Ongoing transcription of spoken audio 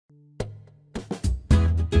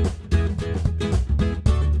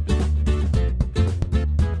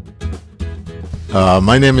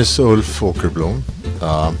My name is Ulf Åkerblom.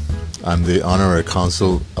 I'm the Honorary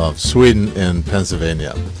Consul of Sweden in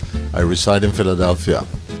Pennsylvania. I reside in Philadelphia.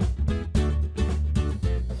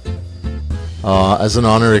 As an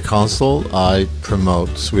Honorary Consul, I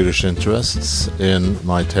promote Swedish interests in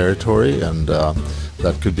my territory, and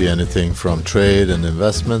that could be anything from trade and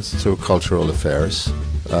investments to cultural affairs.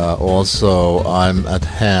 Also, I'm at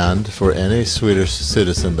hand for any Swedish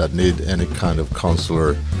citizen that need any kind of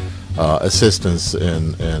consular assistance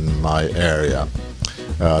in my area.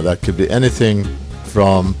 That could be anything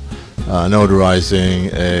from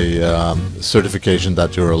notarizing a certification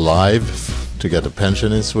that you're alive to get a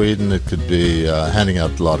pension in Sweden. It could be handing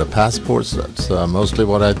out a lot of passports. That's mostly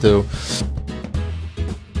what I do.